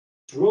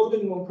draw the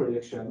Newman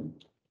projection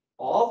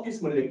of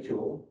this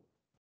molecule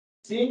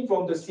seen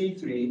from the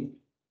C3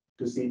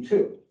 to C2.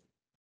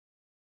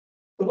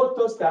 So what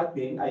does that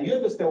mean? You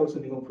understand what's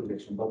the Newman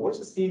projection, but what's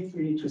the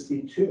C3 to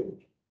C2?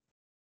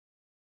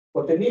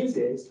 What that means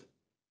is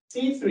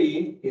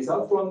C3 is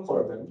our front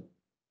carbon,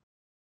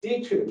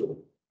 C2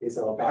 is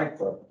our back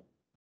carbon.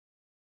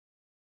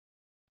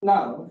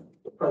 Now,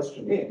 the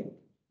question is,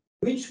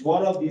 which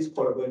one of these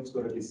carbons is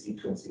going to be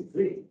C2 and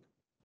C3?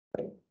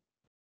 Right?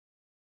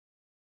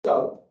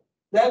 So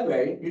that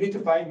way, you need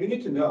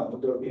to know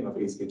the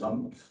basically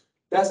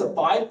that's a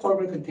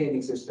 5-carbon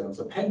containing system,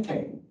 so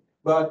pentane,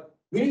 but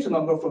we need to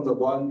number from the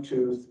 1,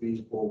 2,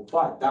 3, 4,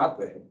 5 that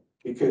way,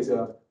 because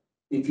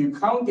if you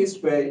count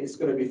this way, it's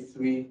going to be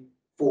 3,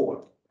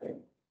 4. Right?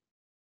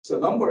 So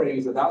numbering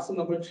is that's the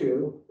number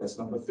 2, that's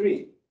number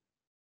 3.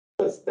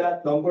 Because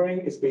that numbering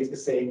is basically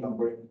the same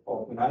numbering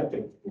of an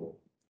item.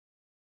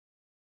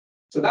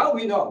 So now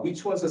we know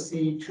which one's a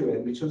C2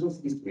 and which one's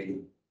a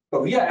C3.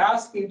 But we are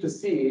asking to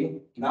see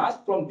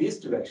not from this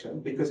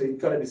direction, because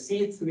it's got to be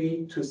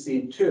C3 to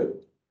C2.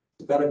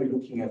 You've got to be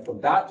looking at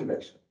from that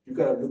direction. You've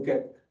got to look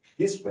at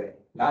this way,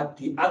 not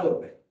the other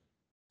way.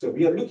 So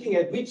we are looking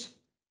at which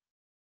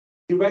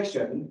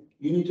direction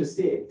you need to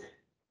see it.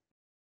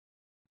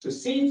 So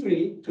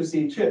C3 to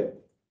C2.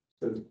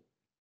 So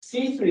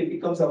C3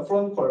 becomes our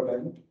front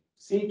carbon,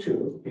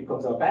 C2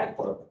 becomes our back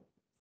carbon.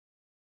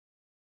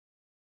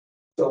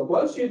 So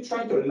once you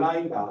try to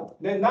align that,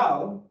 then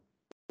now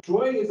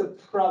drawing is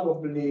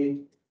probably,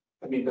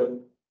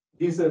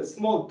 this is a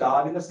small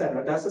dot in the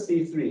center, that's a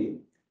C3.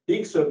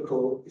 Big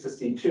circle is a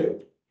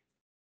C2.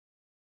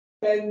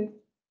 And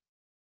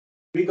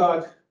we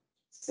got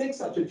 6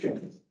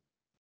 substituents,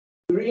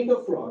 3 in the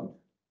front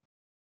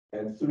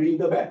and 3 in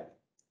the back.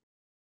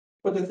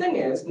 But the thing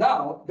is,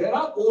 now, they're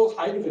not all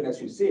hydrogen as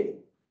you see.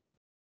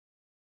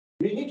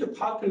 We need to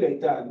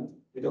populate them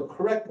with the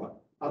correct one.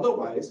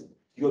 Otherwise,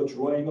 you're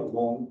drawing a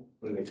wrong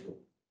molecule.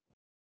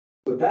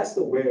 So that's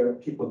where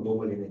people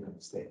normally make a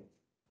mistake.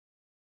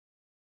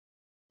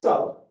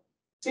 So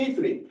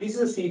C3, this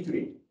is a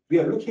C3. We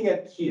are looking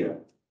at here.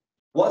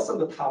 What's on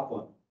the top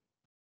one?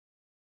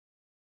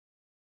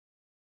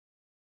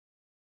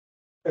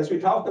 As we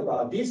talked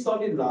about, this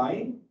solid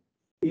line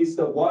is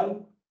the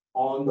one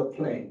on the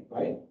plane,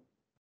 right?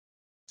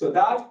 So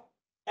that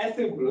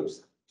ethyl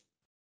groups,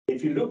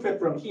 if you look at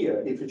from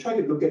here, if you try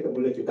to look at the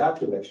molecule that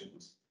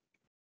directions,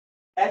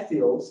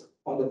 ethyls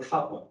on the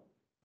top one.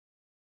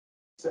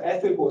 So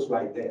ethyl goes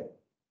right there.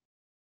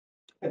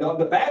 And on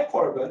the back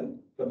carbon,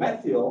 the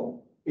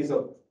methyl is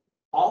the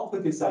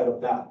opposite side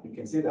of that. You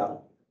can see that.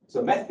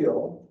 So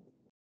methyl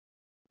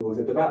goes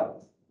at the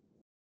bottom.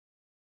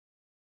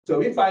 So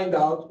we find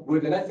out where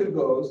the ethyl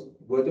goes,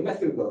 where the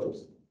methyl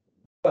goes.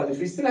 But if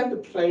we still have to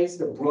place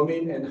the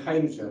bromine and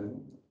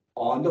hydrogen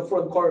on the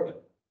front carbon.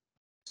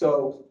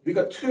 So we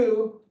got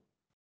 2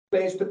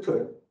 places to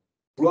put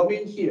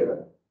bromine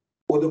here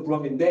or the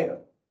bromine there.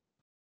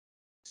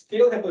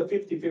 Still have a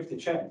 50-50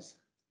 chance.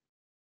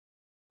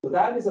 So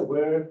that is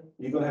where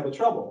you're going to have a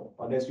trouble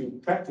unless you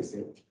practice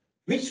it.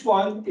 Which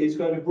one is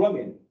going to be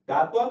bromine?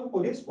 That one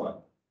or this one?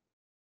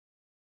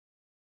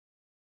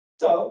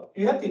 So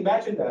you have to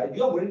imagine that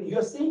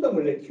you're seeing the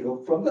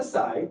molecule from the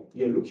side,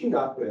 you're looking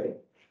that way,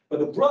 but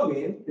the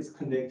bromine is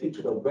connected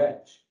to the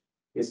wedge.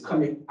 It's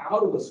coming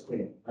out of the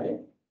screen, right?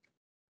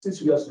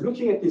 Since we are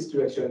looking at this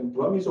direction,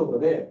 bromine is over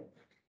there.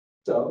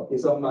 So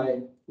it's on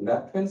my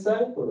left-hand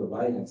side or the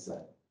right-hand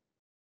side?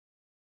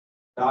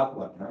 That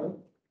one, right?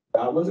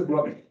 That one's a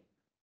bromine.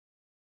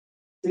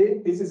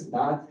 See, this is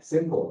not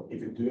simple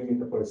if you're doing it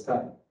the first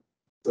time.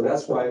 So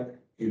that's why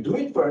you do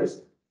it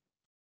first,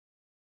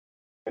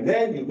 and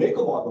then you make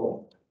a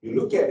model, you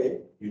look at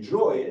it, you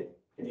draw it,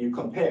 and you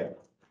compare.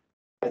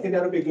 I think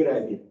that would be a good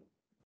idea.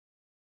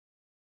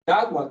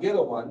 That one, the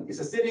other one, is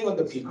sitting on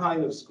the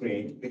behind the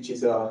screen, which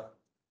is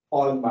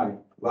on my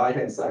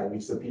right-hand side,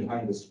 which is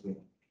behind the screen.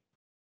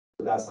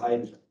 So that's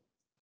hydrogen.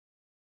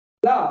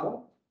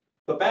 Now,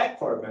 the back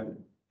carbon,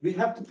 we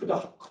have to put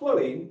a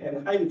chlorine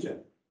and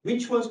hydrogen.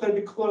 Which one's going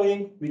to be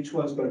chlorine? Which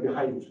one's going to be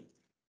hydrogen?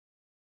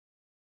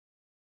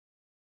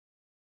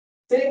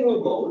 Same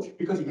rule goes,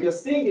 because if you're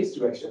seeing this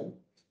direction,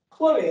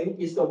 chlorine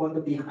is the one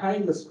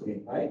behind the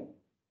screen, right?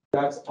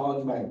 That's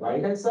on my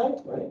right-hand side,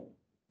 right?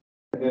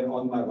 And then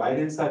on my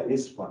right-hand side,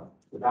 this one.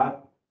 So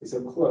that is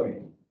a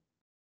chlorine,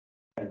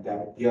 and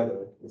that the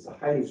other is a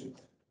hydrogen.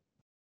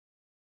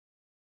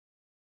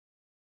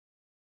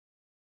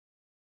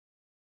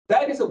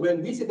 That is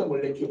when we see the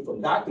molecule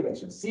from that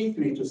direction,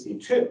 C3 to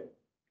C2.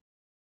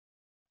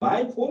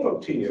 My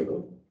homework to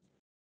you,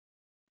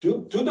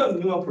 do the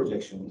Newman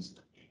projections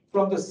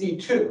from the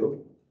C2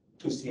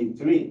 to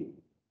C3.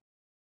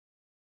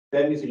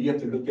 That means you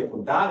have to look at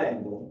from that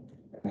angle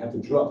and have to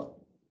draw.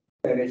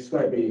 And it's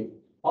going to be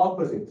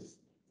opposite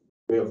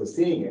way of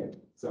seeing it,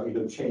 so you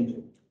don't change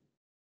it.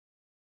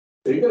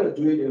 So you're going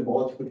to do it in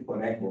multiple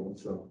different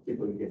angles, so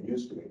people get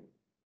used to it.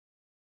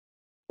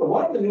 But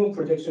one of the Newman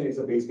projection is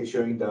basically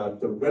showing the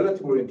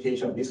relative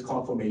orientation of this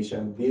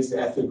conformation, these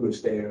ethyl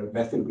groups there,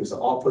 methyl groups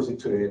are opposite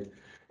to it.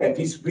 And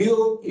this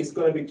wheel is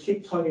going to be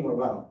keep turning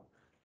around.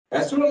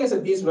 As long as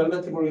this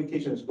relative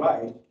orientation is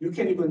right, you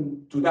can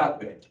even do that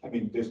way. I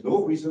mean, there's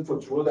no reason for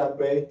draw that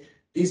way.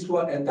 This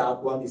one and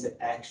that one is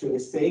actually the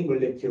same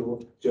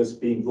molecule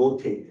just being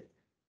rotated.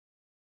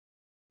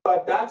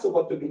 But that's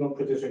what the Newman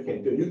projection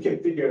can do. You can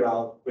figure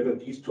out whether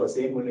these two are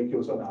same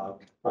molecules or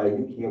not by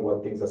looking at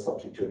what things are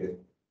substituted.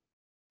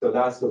 So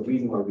that's the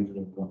reason why we do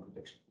Newman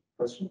projection.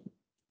 Question?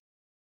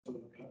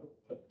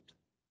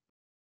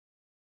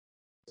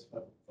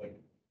 Like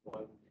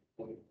 1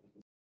 point.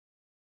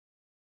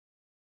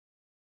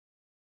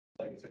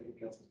 Like, is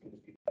anything else is going to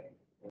be like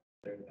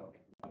there without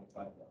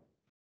quantifying that?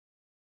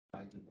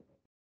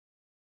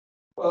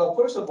 Well,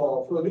 first of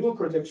all, for the Newman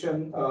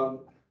projection,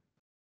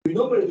 we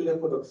normally do that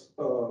for the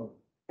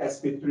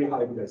sp3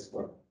 hybrid as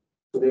well.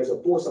 So there's a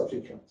 4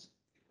 substituents.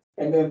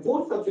 And then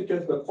 4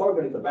 substituents, the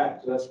carbon in the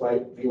back. So that's why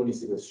we only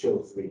see the show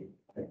 3.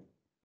 Right?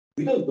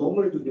 We don't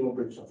normally do Newman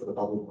projection for the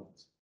double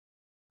bonds.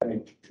 I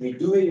mean, we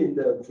do it in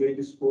the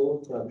grade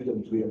school, but we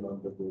don't do it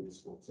on the grade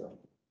school. So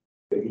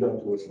you don't have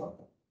to worry about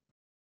that.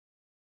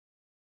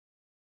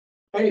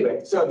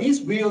 Anyway, so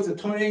these wheels are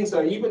turning,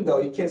 so even though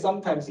it can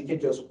sometimes it can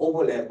just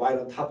overlap right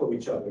on top of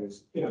each other.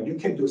 You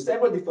can do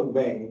several different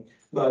ways,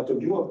 but the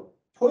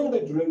point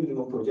of doing the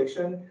Newman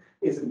projection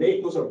is to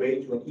make those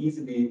arrangements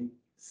easily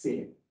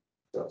seen.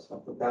 So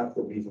that's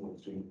the reason we're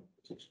doing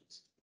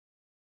projections.